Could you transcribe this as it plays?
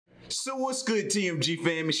So what's good, TMG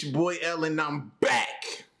fam? It's your boy Ellen. I'm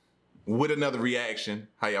back with another reaction.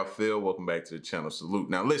 How y'all feel? Welcome back to the channel. Salute.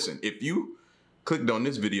 Now listen, if you clicked on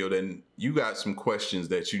this video, then you got some questions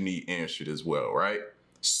that you need answered as well, right?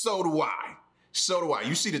 So do I.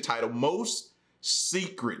 You see the title, most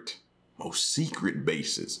secret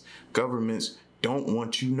bases governments don't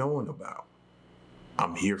want you knowing about.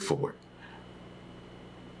 I'm here for it.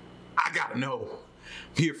 I gotta know.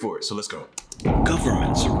 I'm here for it, so let's go.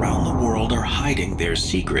 Governments around the world are hiding their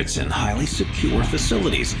secrets in highly secure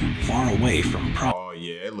facilities far away from Oh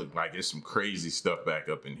yeah, it looked like there's some crazy stuff back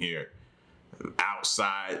up in here.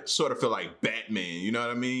 Outside, sort of feel like Batman, you know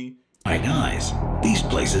what I mean? eyes. These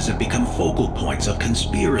places have become focal points of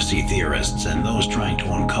conspiracy theorists and those trying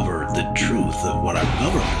to uncover the truth of what our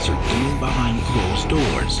governments are doing behind closed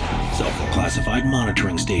doors. Self-classified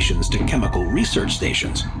monitoring stations to chemical research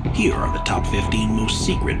stations. Here are the top 15 most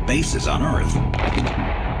secret bases on Earth.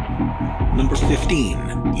 Number 15,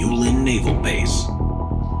 Yulin Naval Base.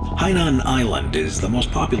 Hainan Island is the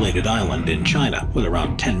most populated island in China, with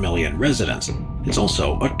around 10 million residents. It's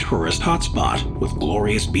also a tourist hotspot, with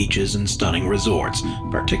glorious beaches and stunning resorts,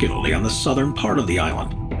 particularly on the southern part of the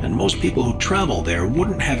island. And most people who travel there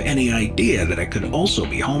wouldn't have any idea that it could also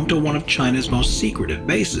be home to one of China's most secretive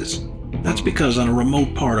bases. That's because on a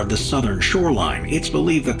remote part of the southern shoreline, it's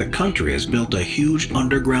believed that the country has built a huge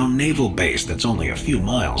underground naval base that's only a few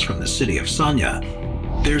miles from the city of Sanya.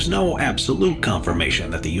 There's no absolute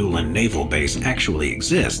confirmation that the Yulin Naval Base actually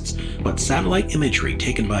exists, but satellite imagery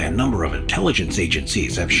taken by a number of intelligence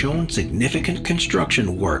agencies have shown significant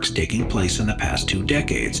construction works taking place in the past 2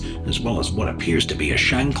 decades, as well as what appears to be a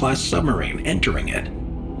Shang-class submarine entering it.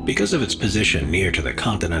 Because of its position near to the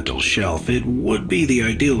continental shelf, it would be the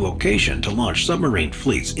ideal location to launch submarine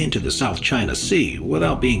fleets into the South China Sea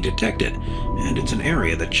without being detected, and it's an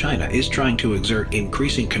area that China is trying to exert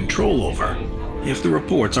increasing control over. If the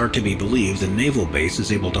reports are to be believed, the naval base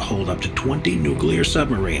is able to hold up to 20 nuclear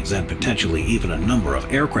submarines and potentially even a number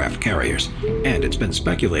of aircraft carriers, and it's been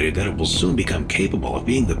speculated that it will soon become capable of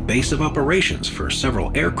being the base of operations for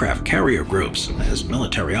several aircraft carrier groups as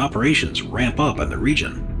military operations ramp up in the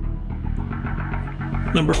region.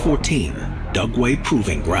 Number 14, Dugway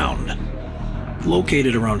Proving Ground.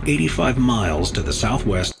 Located around 85 miles to the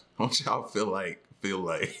southwest. Don't y'all feel like a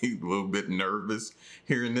little bit nervous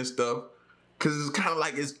hearing this stuff? Because it's kind of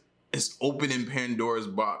like it's opening Pandora's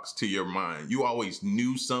box to your mind. You always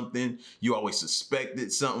knew something, you always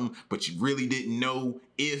suspected something, but you really didn't know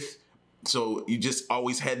if. So you just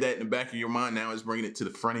always had that in the back of your mind. Now it's bringing it to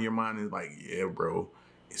the front of your mind. And it's like, yeah, bro,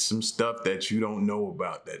 it's some stuff that you don't know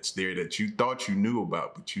about that's there that you thought you knew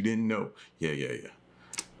about, but you didn't know. Yeah.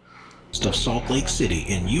 Of Salt Lake City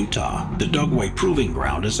in Utah, the Dugway Proving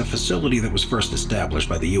Ground is a facility that was first established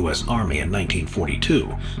by the U.S. Army in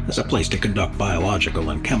 1942 as a place to conduct biological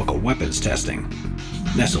and chemical weapons testing.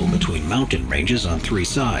 Nestled between mountain ranges on 3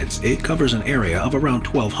 sides, it covers an area of around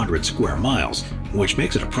 1,200 square miles, which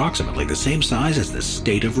makes it approximately the same size as the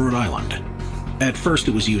state of Rhode Island. At first,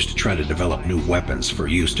 it was used to try to develop new weapons for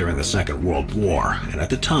use during the Second World War, and at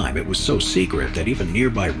the time it was so secret that even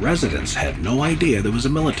nearby residents had no idea there was a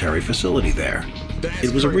military facility there.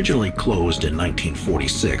 It was originally closed in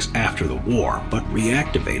 1946 after the war, but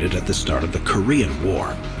reactivated at the start of the Korean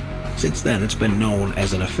War. Since then, it's been known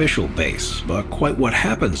as an official base, but quite what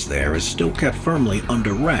happens there is still kept firmly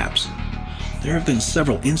under wraps. There have been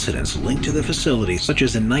several incidents linked to the facility, such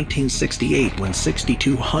as in 1968 when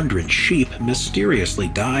 6,200 sheep mysteriously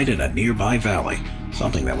died in a nearby valley,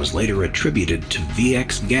 something that was later attributed to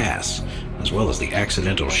VX gas, as well as the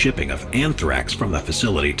accidental shipping of anthrax from the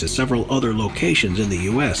facility to several other locations in the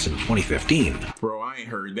US in 2015. Bro, I ain't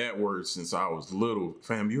heard that word since I was little.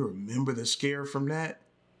 Fam, you remember the scare from that?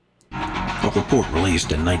 A report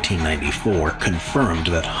released in 1994 confirmed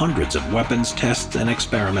that hundreds of weapons tests and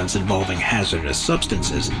experiments involving hazardous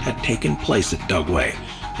substances had taken place at Dugway,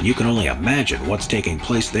 and you can only imagine what's taking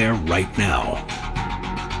place there right now.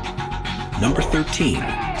 Number 13,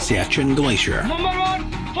 Siachen Glacier.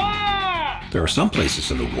 There are some places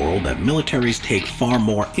in the world that militaries take far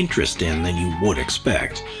more interest in than you would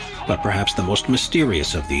expect, but perhaps the most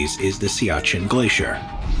mysterious of these is the Siachen Glacier.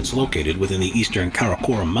 It's located within the eastern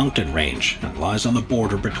Karakoram mountain range and lies on the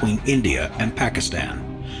border between India and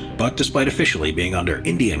Pakistan. But despite officially being under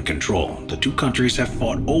Indian control, the 2 countries have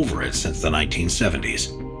fought over it since the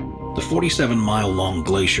 1970s. The 47-mile-long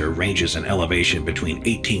glacier ranges in elevation between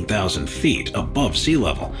 18,000 feet above sea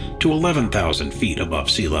level to 11,000 feet above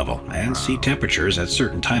sea level, and sea temperatures at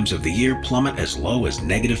certain times of the year plummet as low as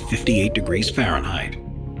 -58 degrees Fahrenheit.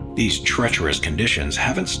 These treacherous conditions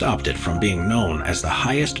haven't stopped it from being known as the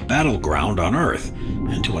highest battleground on Earth,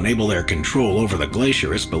 and to enable their control over the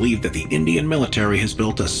glacier, it's believed that the Indian military has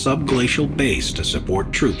built a subglacial base to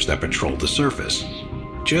support troops that patrol the surface.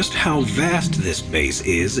 Just how vast this base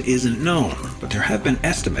isn't known, but there have been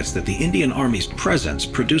estimates that the Indian Army's presence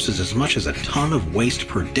produces as much as a ton of waste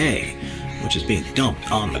per day, which is being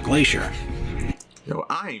dumped on the glacier. Yo,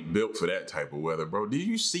 I ain't built for that type of weather, bro. Did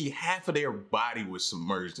you see half of their body was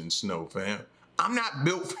submerged in snow, fam? I'm not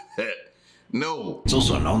built for that. No. It's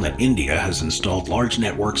also known that India has installed large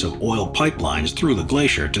networks of oil pipelines through the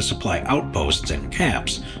glacier to supply outposts and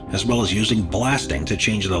camps, as well as using blasting to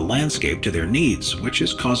change the landscape to their needs, which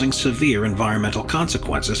is causing severe environmental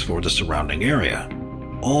consequences for the surrounding area.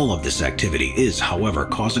 All of this activity is, however,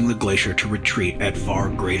 causing the glacier to retreat at far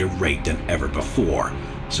greater rate than ever before.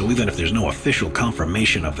 So even if there's no official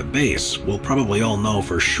confirmation of the base, we'll probably all know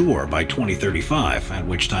for sure by 2035, at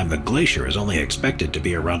which time the glacier is only expected to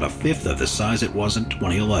be around a fifth of the size it was in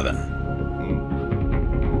 2011.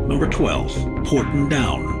 Number 12. Porton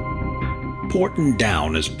Down. Porton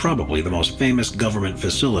Down is probably the most famous government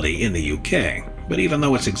facility in the UK, but even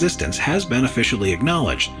though its existence has been officially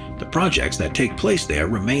acknowledged, the projects that take place there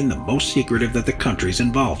remain the most secretive that the country's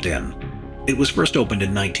involved in. It was first opened in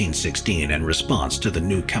 1916 in response to the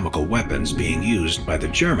new chemical weapons being used by the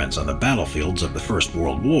Germans on the battlefields of the First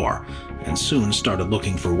World War, and soon started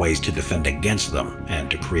looking for ways to defend against them and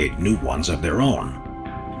to create new ones of their own.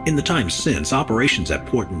 In the time since, operations at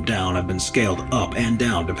Porton Down have been scaled up and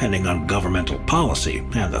down depending on governmental policy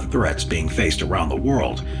and the threats being faced around the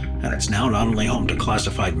world, and it's now not only home to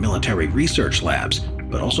classified military research labs,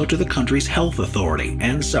 but also to the country's health authority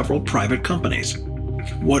and several private companies.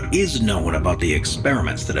 What is known about the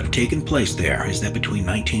experiments that have taken place there is that between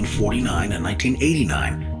 1949 and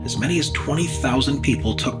 1989, as many as 20,000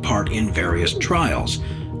 people took part in various trials,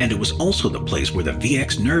 and it was also the place where the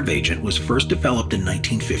VX nerve agent was first developed in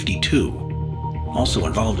 1952. Also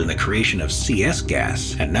involved in the creation of CS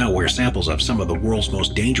gas, and now where samples of some of the world's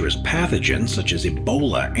most dangerous pathogens such as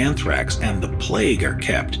Ebola, anthrax, and the plague are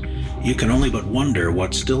kept. You can only but wonder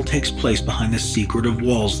what still takes place behind the secretive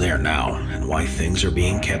walls there now, and why things are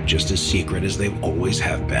being kept just as secret as they always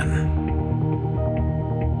have been.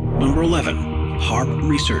 Number 11. HAARP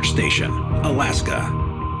Research Station, Alaska.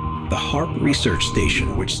 The HAARP Research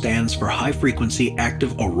Station, which stands for High Frequency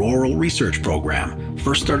Active Auroral Research Program,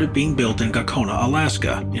 first started being built in Gakona,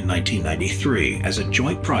 Alaska in 1993 as a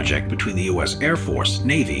joint project between the U.S. Air Force,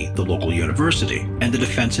 Navy, the local university, and the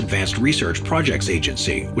Defense Advanced Research Projects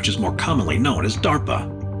Agency, which is more commonly known as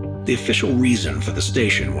DARPA. The official reason for the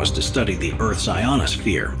station was to study the Earth's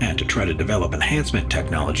ionosphere and to try to develop enhancement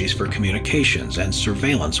technologies for communications and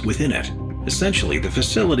surveillance within it. Essentially, the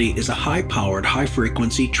facility is a high-powered,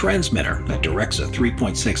 high-frequency transmitter that directs a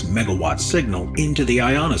 3.6 megawatt signal into the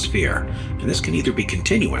ionosphere, and this can either be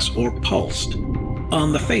continuous or pulsed.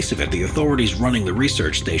 On the face of it, the authorities running the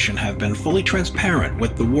research station have been fully transparent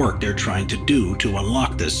with the work they're trying to do to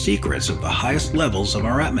unlock the secrets of the highest levels of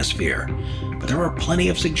our atmosphere, but there are plenty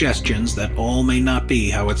of suggestions that all may not be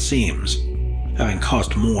how it seems. Having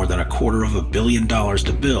cost more than $250 million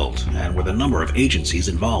to build, and with a number of agencies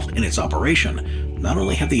involved in its operation, not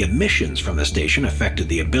only have the emissions from the station affected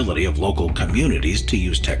the ability of local communities to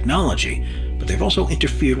use technology, but they've also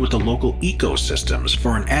interfered with the local ecosystems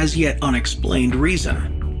for an as-yet unexplained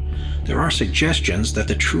reason. There are suggestions that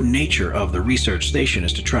the true nature of the research station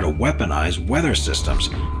is to try to weaponize weather systems,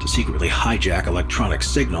 to secretly hijack electronic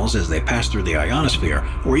signals as they pass through the ionosphere,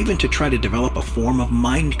 or even to try to develop a form of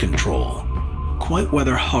mind control. Quite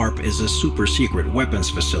whether HAARP is a super-secret weapons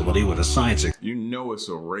facility with a science... You know it's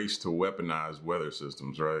a race to weaponize weather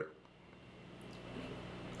systems, right?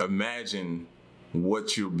 Imagine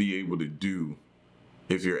what you'll be able to do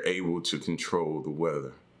if you're able to control the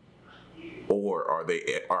weather. Or are they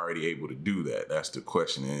already able to do that? That's the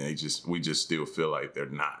question, and we just still feel like they're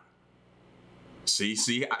not.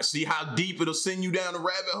 See how deep it'll send you down a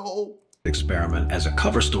rabbit hole? Experiment as a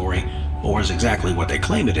cover story, or as exactly what they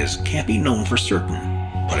claim it is, can't be known for certain,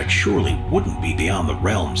 but it surely wouldn't be beyond the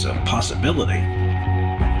realms of possibility.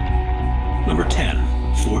 Number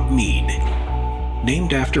 10. Fort Meade.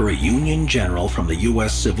 Named after a Union general from the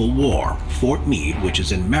U.S. Civil War, Fort Meade, which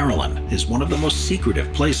is in Maryland, is one of the most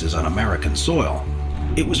secretive places on American soil.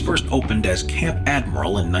 It was first opened as Camp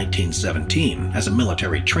Admiral in 1917 as a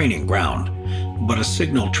military training ground, but a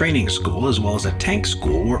signal training school as well as a tank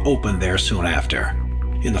school were opened there soon after.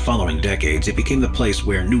 In the following decades, it became the place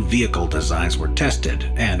where new vehicle designs were tested,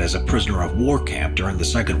 and as a prisoner of war camp during the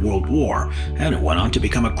Second World War, and it went on to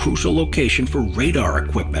become a crucial location for radar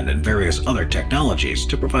equipment and various other technologies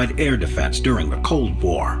to provide air defense during the Cold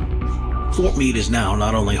War. Fort Meade is now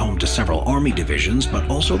not only home to several Army divisions, but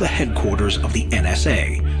also the headquarters of the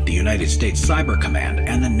NSA, the United States Cyber Command,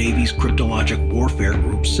 and the Navy's Cryptologic Warfare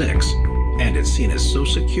Group 6. And it's seen as so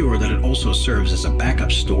secure that it also serves as a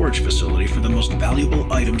backup storage facility for the most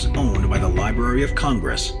valuable items owned by the Library of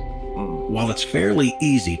Congress. While it's fairly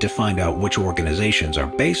easy to find out which organizations are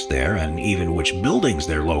based there and even which buildings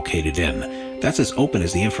they're located in, that's as open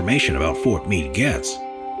as the information about Fort Meade gets.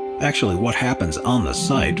 Actually, what happens on the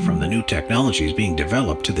site, from the new technologies being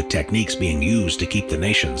developed to the techniques being used to keep the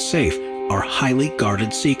nation safe, are highly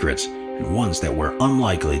guarded secrets, and ones that we're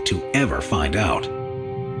unlikely to ever find out.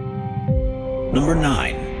 Number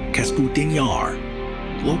 9. Kasputin Yar.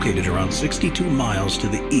 Located around 62 miles to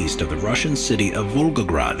the east of the Russian city of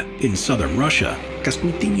Volgograd in southern Russia,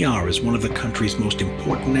 Kasputin Yar is one of the country's most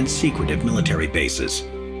important and secretive military bases.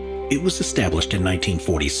 It was established in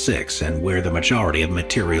 1946 and where the majority of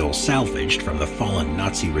materials salvaged from the fallen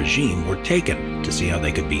Nazi regime were taken to see how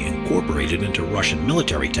they could be incorporated into Russian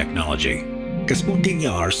military technology. Kasputin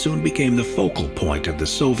Yar soon became the focal point of the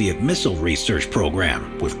Soviet missile research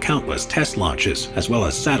program, with countless test launches, as well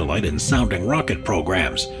as satellite and sounding rocket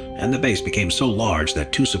programs, and the base became so large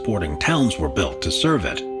that 2 supporting towns were built to serve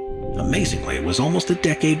it. Amazingly, it was almost a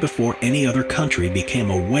decade before any other country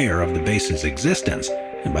became aware of the base's existence,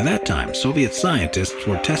 and by that time, Soviet scientists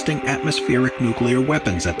were testing atmospheric nuclear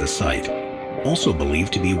weapons at the site, also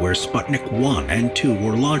believed to be where Sputnik 1 and 2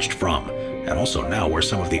 were launched from, and also now where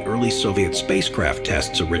some of the early Soviet spacecraft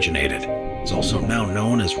tests originated. It's also now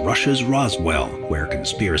known as Russia's Roswell, where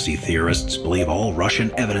conspiracy theorists believe all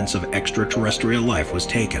Russian evidence of extraterrestrial life was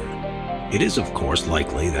taken. It is, of course,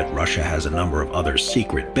 likely that Russia has a number of other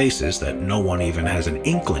secret bases that no one even has an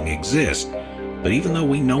inkling exist, but even though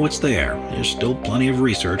we know it's there, there's still plenty of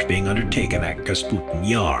research being undertaken at Kasputin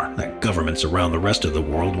Yar that governments around the rest of the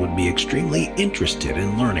world would be extremely interested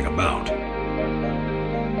in learning about.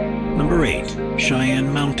 Number 8.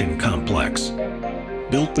 Cheyenne Mountain Complex.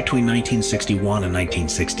 Built between 1961 and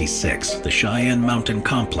 1966, the Cheyenne Mountain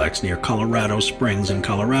Complex near Colorado Springs in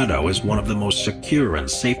Colorado is one of the most secure and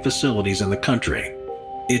safe facilities in the country.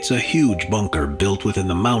 It's a huge bunker built within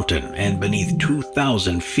the mountain, and beneath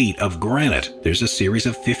 2,000 feet of granite, there's a series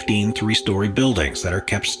of 15 three-story buildings that are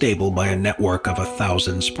kept stable by a network of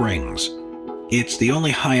 1,000 springs. It's the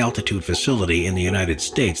only high-altitude facility in the United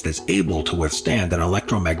States that's able to withstand an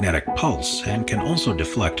electromagnetic pulse and can also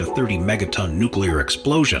deflect a 30-megaton nuclear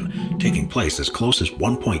explosion taking place as close as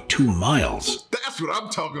 1.2 miles. That's what I'm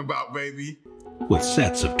talking about, baby. With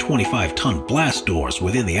sets of 25-ton blast doors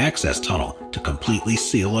within the access tunnel to completely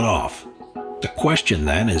seal it off. The question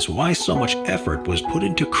then is why so much effort was put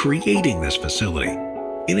into creating this facility.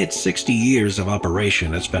 In its 60 years of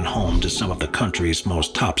operation, it's been home to some of the country's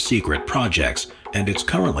most top-secret projects, and it's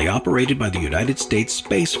currently operated by the United States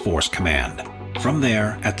Space Force Command. From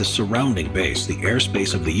there, at the surrounding base, the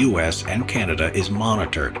airspace of the US and Canada is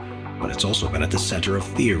monitored, but it's also been at the center of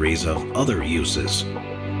theories of other uses.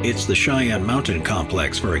 It's the Cheyenne Mountain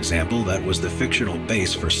Complex, for example, that was the fictional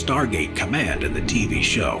base for Stargate Command in the TV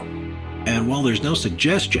show. And while there's no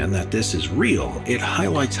suggestion that this is real, it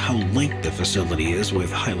highlights how linked the facility is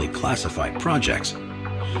with highly classified projects.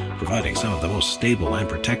 Providing some of the most stable and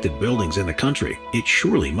protected buildings in the country, it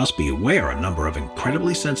surely must be aware a number of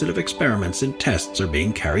incredibly sensitive experiments and tests are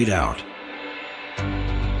being carried out.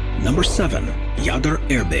 Number 7. Yadar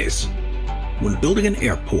Air Base. When building an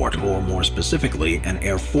airport, or more specifically, an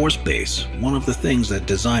Air Force base, one of the things that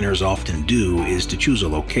designers often do is to choose a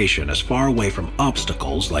location as far away from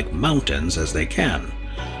obstacles like mountains as they can.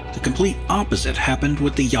 The complete opposite happened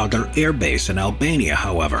with the Yadar Air Base in Albania,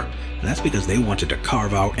 however, and that's because they wanted to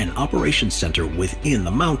carve out an operations center within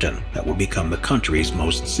the mountain that would become the country's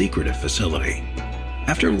most secretive facility.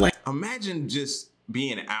 Imagine just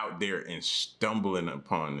being out there and stumbling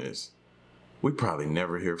upon this. We probably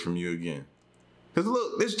never hear from you again. Because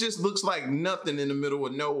look, this just looks like nothing in the middle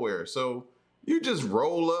of nowhere. So you just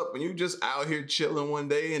roll up and you just out here chilling one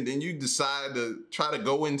day and then you decide to try to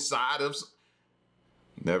go inside of...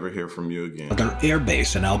 Never hear from you again. Their air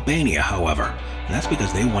base in Albania, however, and that's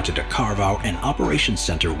because they wanted to carve out an operations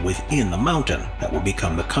center within the mountain that would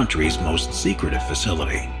become the country's most secretive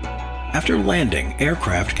facility. After landing,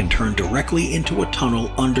 aircraft can turn directly into a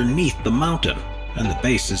tunnel underneath the mountain, and the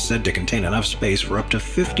base is said to contain enough space for up to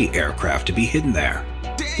 50 aircraft to be hidden there.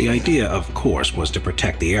 The idea, of course, was to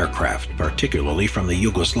protect the aircraft, particularly from the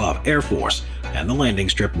Yugoslav Air Force, and the landing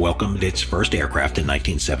strip welcomed its first aircraft in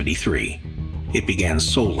 1973. It began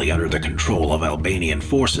solely under the control of Albanian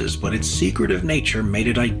forces, but its secretive nature made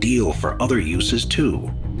it ideal for other uses too.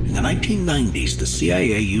 In the 1990s, the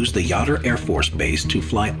CIA used the Yadar Air Force Base to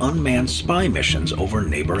fly unmanned spy missions over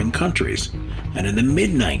neighboring countries. And in the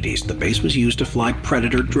mid-90s, the base was used to fly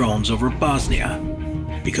Predator drones over Bosnia.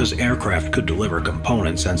 Because aircraft could deliver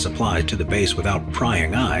components and supplies to the base without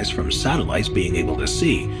prying eyes from satellites being able to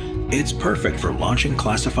see, it's perfect for launching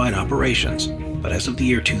classified operations. But as of the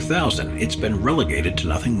year 2000, it's been relegated to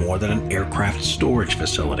nothing more than an aircraft storage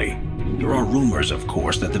facility. There are rumors, of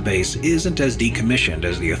course, that the base isn't as decommissioned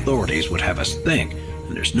as the authorities would have us think,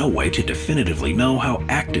 and there's no way to definitively know how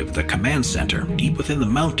active the command center deep within the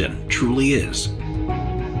mountain truly is.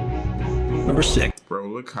 Number 6. Bro,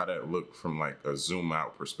 look how that looked from like a zoom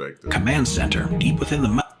out perspective. Command center deep within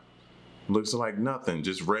the looks like nothing,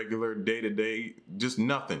 just regular day-to-day, just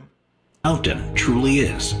nothing. Mountain truly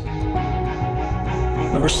is.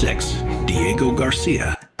 Number 6. Diego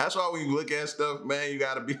Garcia. That's why when you look at stuff, man, you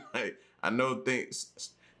gotta be like, I know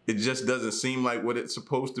things, it just doesn't seem like what it's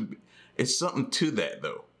supposed to be. It's something to that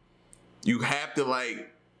though. You have to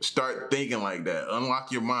like start thinking like that.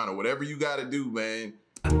 Unlock your mind or whatever you gotta do, man.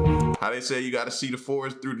 How they say you gotta see the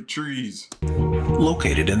forest through the trees.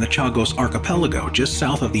 Located in the Chagos Archipelago, just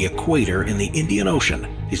south of the equator in the Indian Ocean,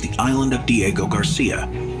 is the island of Diego Garcia.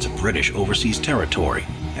 It's a British overseas territory,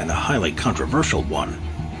 and a highly controversial one.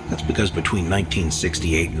 That's because between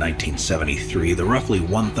 1968 and 1973, the roughly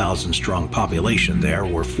 1,000-strong population there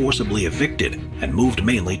were forcibly evicted and moved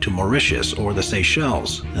mainly to Mauritius or the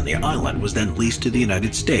Seychelles, and the island was then leased to the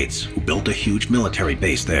United States, who built a huge military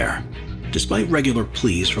base there. Despite regular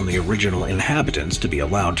pleas from the original inhabitants to be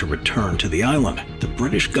allowed to return to the island, the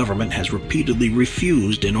British government has repeatedly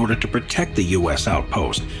refused in order to protect the U.S.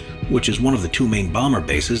 outpost, which is one of the 2 main bomber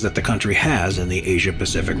bases that the country has in the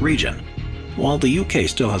Asia-Pacific region. While the UK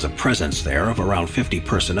still has a presence there of around 50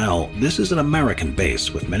 personnel, this is an American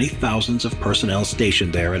base with many thousands of personnel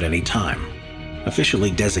stationed there at any time.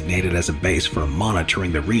 Officially designated as a base for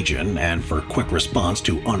monitoring the region and for quick response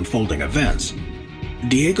to unfolding events,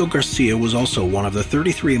 Diego Garcia was also one of the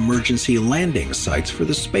 33 emergency landing sites for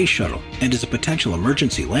the space shuttle and is a potential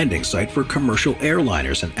emergency landing site for commercial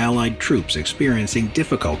airliners and allied troops experiencing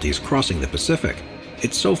difficulties crossing the Pacific.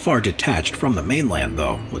 It's so far detached from the mainland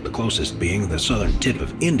though, with the closest being the southern tip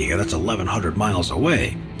of India that's 1,100 miles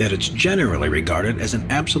away, that it's generally regarded as an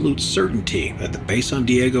absolute certainty that the base on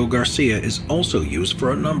Diego Garcia is also used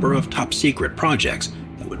for a number of top-secret projects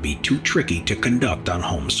that would be too tricky to conduct on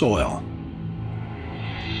home soil.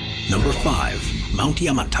 Number 5. Mount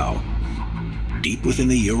Yamantau. Deep within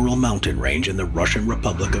the Ural mountain range in the Russian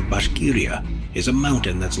Republic of Bashkiria is a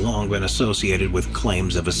mountain that's long been associated with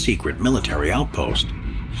claims of a secret military outpost.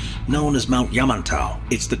 Known as Mount Yamantau,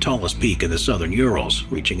 it's the tallest peak in the southern Urals,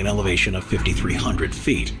 reaching an elevation of 5,300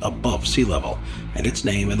 feet above sea level, and its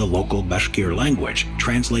name in the local Bashkir language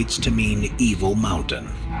translates to mean Evil Mountain.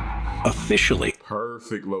 Officially,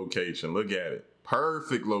 Perfect location, look at it.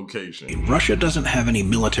 Perfect location. Russia doesn't have any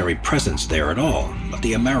military presence there at all, but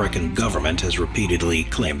the American government has repeatedly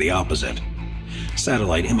claimed the opposite.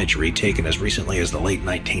 Satellite imagery taken as recently as the late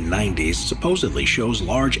 1990s supposedly shows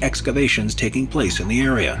large excavations taking place in the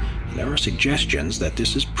area, and there are suggestions that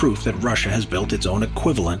this is proof that Russia has built its own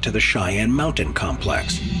equivalent to the Cheyenne Mountain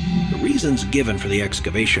complex. The reasons given for the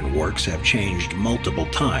excavation works have changed multiple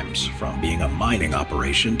times, from being a mining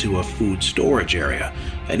operation to a food storage area,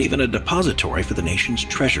 and even a depository for the nation's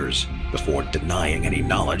treasures, before denying any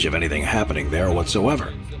knowledge of anything happening there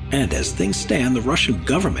whatsoever. And as things stand, the Russian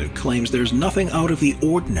government claims there's nothing out of the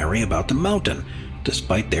ordinary about the mountain,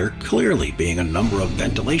 despite there clearly being a number of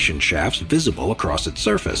ventilation shafts visible across its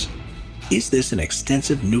surface. Is this an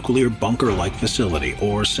extensive nuclear bunker-like facility,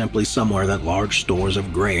 or simply somewhere that large stores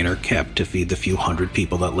of grain are kept to feed the few hundred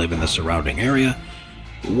people that live in the surrounding area?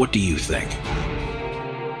 What do you think?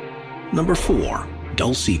 Number 4.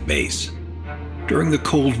 Dulce Base. During the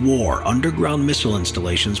Cold War, underground missile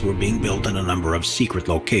installations were being built in a number of secret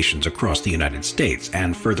locations across the United States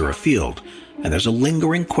and further afield, and there's a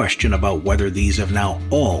lingering question about whether these have now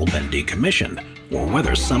all been decommissioned, or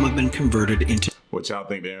whether some have been converted into What y'all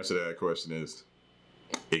think the answer to that question is?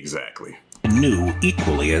 Exactly. new,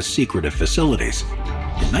 equally as secretive facilities.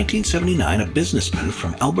 In 1979, a businessman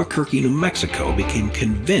from Albuquerque, New Mexico became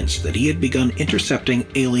convinced that he had begun intercepting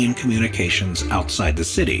alien communications outside the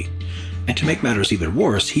city. And to make matters even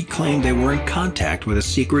worse, he claimed they were in contact with a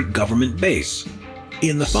secret government base.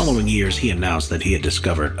 In the following years, he announced that he had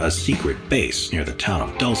discovered a secret base near the town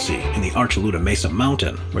of Dulce in the Archuleta Mesa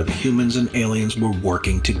Mountain, where the humans and aliens were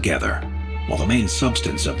working together. While the main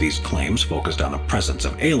substance of these claims focused on the presence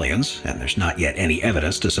of aliens, and there's not yet any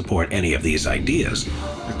evidence to support any of these ideas,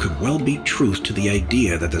 there could well be truth to the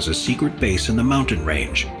idea that there's a secret base in the mountain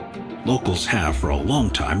range. Locals have for a long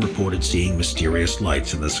time reported seeing mysterious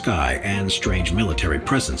lights in the sky and strange military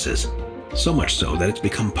presences. So much so that it's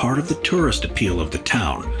become part of the tourist appeal of the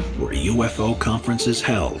town, where a UFO conference is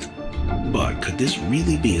held. But could this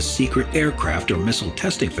really be a secret aircraft or missile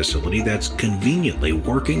testing facility that's conveniently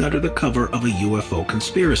working under the cover of a UFO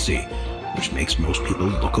conspiracy, which makes most people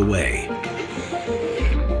look away?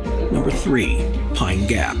 Number 3. Pine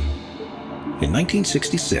Gap. In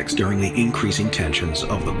 1966, during the increasing tensions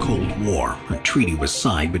of the Cold War, a treaty was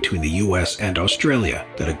signed between the US and Australia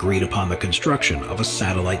that agreed upon the construction of a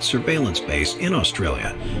satellite surveillance base in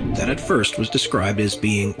Australia that at first was described as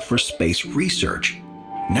being for space research.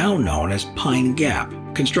 Now known as Pine Gap,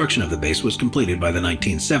 construction of the base was completed by the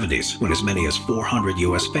 1970s, when as many as 400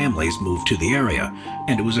 US families moved to the area,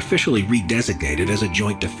 and it was officially redesignated as a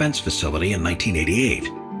joint defense facility in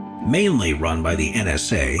 1988. Mainly run by the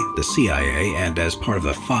NSA, the CIA, and as part of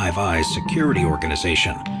the Five Eyes security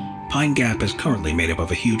organization, Pine Gap is currently made up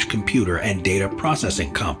of a huge computer and data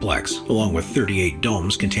processing complex, along with 38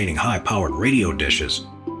 domes containing high-powered radio dishes.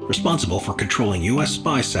 Responsible for controlling US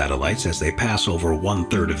spy satellites as they pass over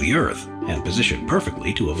 1/3 of the Earth, and positioned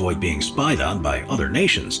perfectly to avoid being spied on by other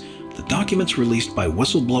nations, the documents released by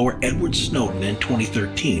whistleblower Edward Snowden in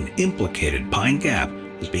 2013 implicated Pine Gap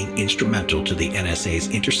as being instrumental to the NSA's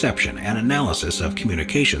interception and analysis of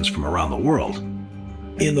communications from around the world.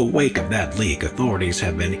 In the wake of that leak, authorities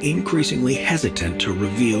have been increasingly hesitant to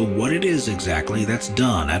reveal what it is exactly that's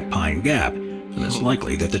done at Pine Gap, and it's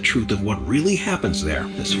likely that the truth of what really happens there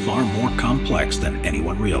is far more complex than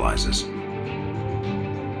anyone realizes.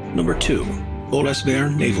 Number 2.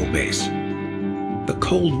 Ollesvare Naval Base. The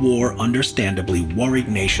Cold War understandably worried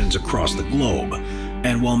nations across the globe,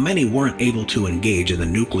 and while many weren't able to engage in the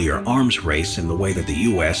nuclear arms race in the way that the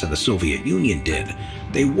US and the Soviet Union did,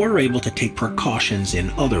 they were able to take precautions in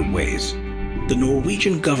other ways. The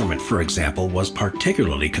Norwegian government, for example, was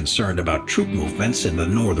particularly concerned about troop movements in the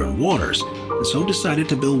northern waters, and so decided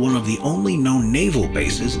to build one of the only known naval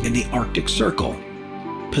bases in the Arctic Circle.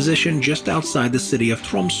 Positioned just outside the city of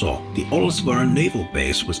Tromsø, the Ollesvare Naval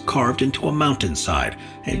Base was carved into a mountainside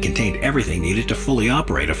and contained everything needed to fully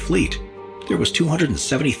operate a fleet. There was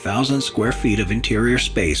 270,000 square feet of interior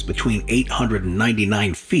space between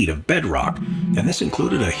 899 feet of bedrock, and this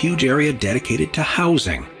included a huge area dedicated to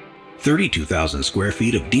housing. 32,000 square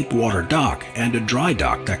feet of deep water dock and a dry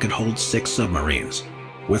dock that could hold 6 submarines.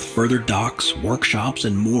 With further docks, workshops,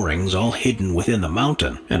 and moorings all hidden within the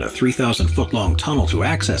mountain, and a 3,000-foot-long tunnel to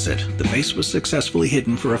access it, the base was successfully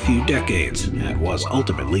hidden for a few decades and was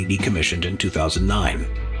ultimately decommissioned in 2009.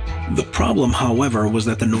 The problem, however, was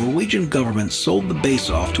that the Norwegian government sold the base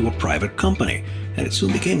off to a private company, and it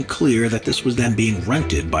soon became clear that this was then being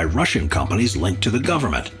rented by Russian companies linked to the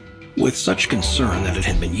government. With such concern that it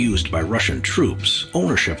had been used by Russian troops,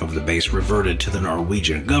 ownership of the base reverted to the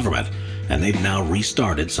Norwegian government, and they've now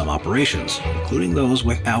restarted some operations, including those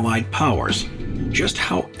with Allied powers. Just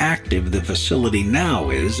how active the facility now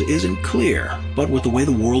isn't clear, but with the way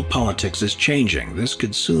the world politics is changing, this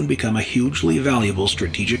could soon become a hugely valuable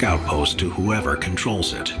strategic outpost to whoever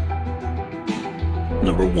controls it.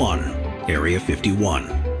 Number 1. Area 51.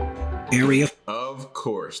 Of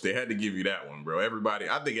course, they had to give you that one, bro.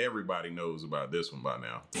 I think everybody knows about this one by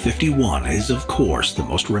now. 51 is, of course, the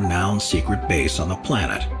most renowned secret base on the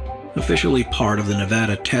planet. Officially part of the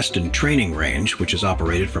Nevada Test and Training Range, which is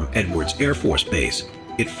operated from Edwards Air Force Base,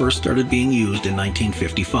 it first started being used in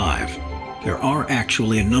 1955. There are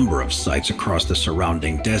actually a number of sites across the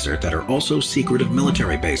surrounding desert that are also secretive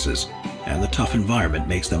military bases, and the tough environment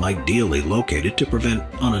makes them ideally located to prevent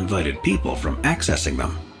uninvited people from accessing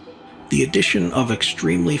them. The addition of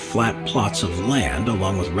extremely flat plots of land,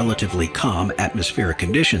 along with relatively calm atmospheric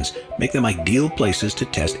conditions, make them ideal places to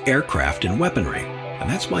test aircraft and weaponry, and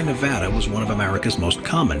that's why Nevada was one of America's most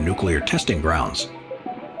common nuclear testing grounds.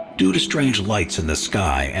 Due to strange lights in the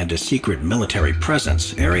sky and a secret military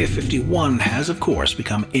presence, Area 51 has, of course,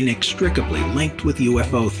 become inextricably linked with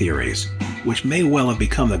UFO theories, which may well have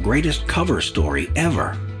become the greatest cover story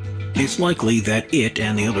ever. It's likely that it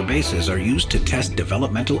and the other bases are used to test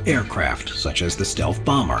developmental aircraft, such as the stealth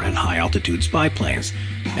bomber and high-altitude spy planes,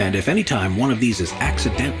 and if any time one of these is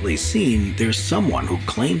accidentally seen, there's someone who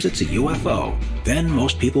claims it's a UFO, then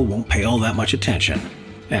most people won't pay all that much attention.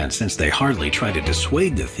 And since they hardly try to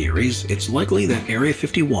dissuade the theories, it's likely that Area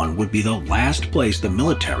 51 would be the last place the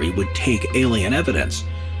military would take alien evidence.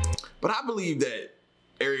 But I believe that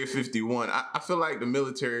Area 51, I feel like the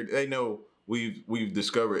military, they know we've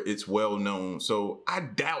discovered it's well known. So I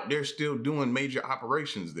doubt they're still doing major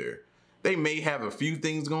operations there. They may have a few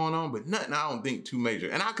things going on, but nothing I don't think too major.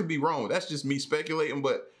 And I could be wrong. That's just me speculating,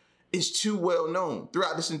 but it's too well known.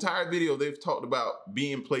 Throughout this entire video, they've talked about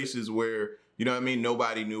being places where, you know what I mean,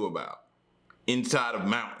 nobody knew about. Inside of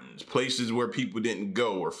mountains, places where people didn't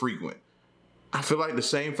go or frequent. I feel like the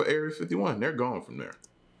same for Area 51. They're gone from there.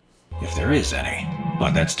 If there is any.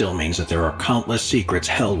 But that still means that there are countless secrets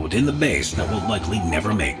held within the base that will likely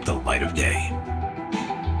never make the light of day.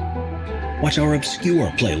 Watch our obscure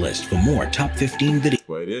playlist for more top 15 videos.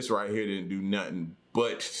 Well, this right here didn't do nothing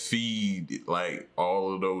but feed like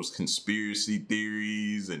all of those conspiracy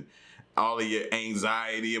theories and all of your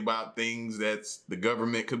anxiety about things that the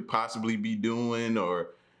government could possibly be doing, or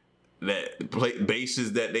that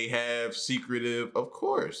bases that they have secretive. Of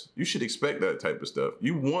course, you should expect that type of stuff.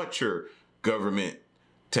 You want your government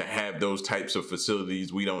to have those types of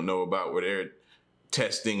facilities we don't know about, where they're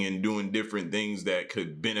testing and doing different things that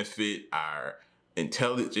could benefit our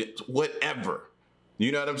intelligence, whatever.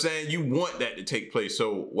 You know what I'm saying? You want that to take place.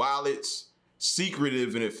 So while it's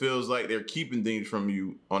secretive and it feels like they're keeping things from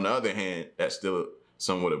you, on the other hand, that's still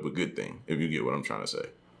somewhat of a good thing, if you get what I'm trying to say.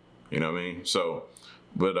 You know what I mean? So,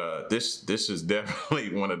 but this is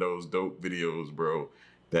definitely one of those dope videos, bro,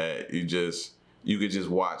 that you could just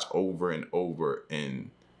watch over and over and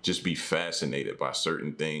just be fascinated by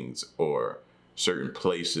certain things or certain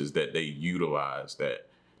places that they utilize, that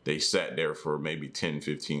they sat there for maybe 10,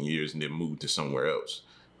 15 years and then moved to somewhere else.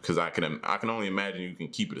 Because I can only imagine you can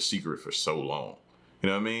keep it a secret for so long. You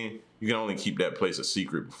know what I mean? You can only keep that place a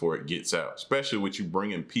secret before it gets out, especially with you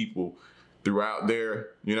bringing people throughout there.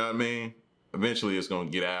 You know what I mean? Eventually it's going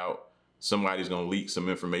to get out. Somebody's going to leak some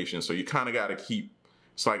information. So you kind of got to keep,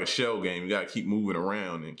 it's like a shell game. You got to keep moving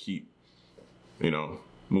around and keep, you know,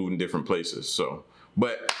 moving different places. So,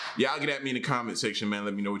 but y'all get at me in the comment section, man.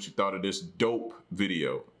 Let me know what you thought of this dope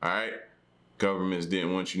video. All right. Governments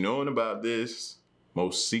didn't want you knowing about this.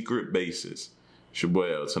 Most secret bases. It's your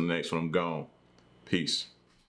boy L. Till the next one, I'm gone. Peace.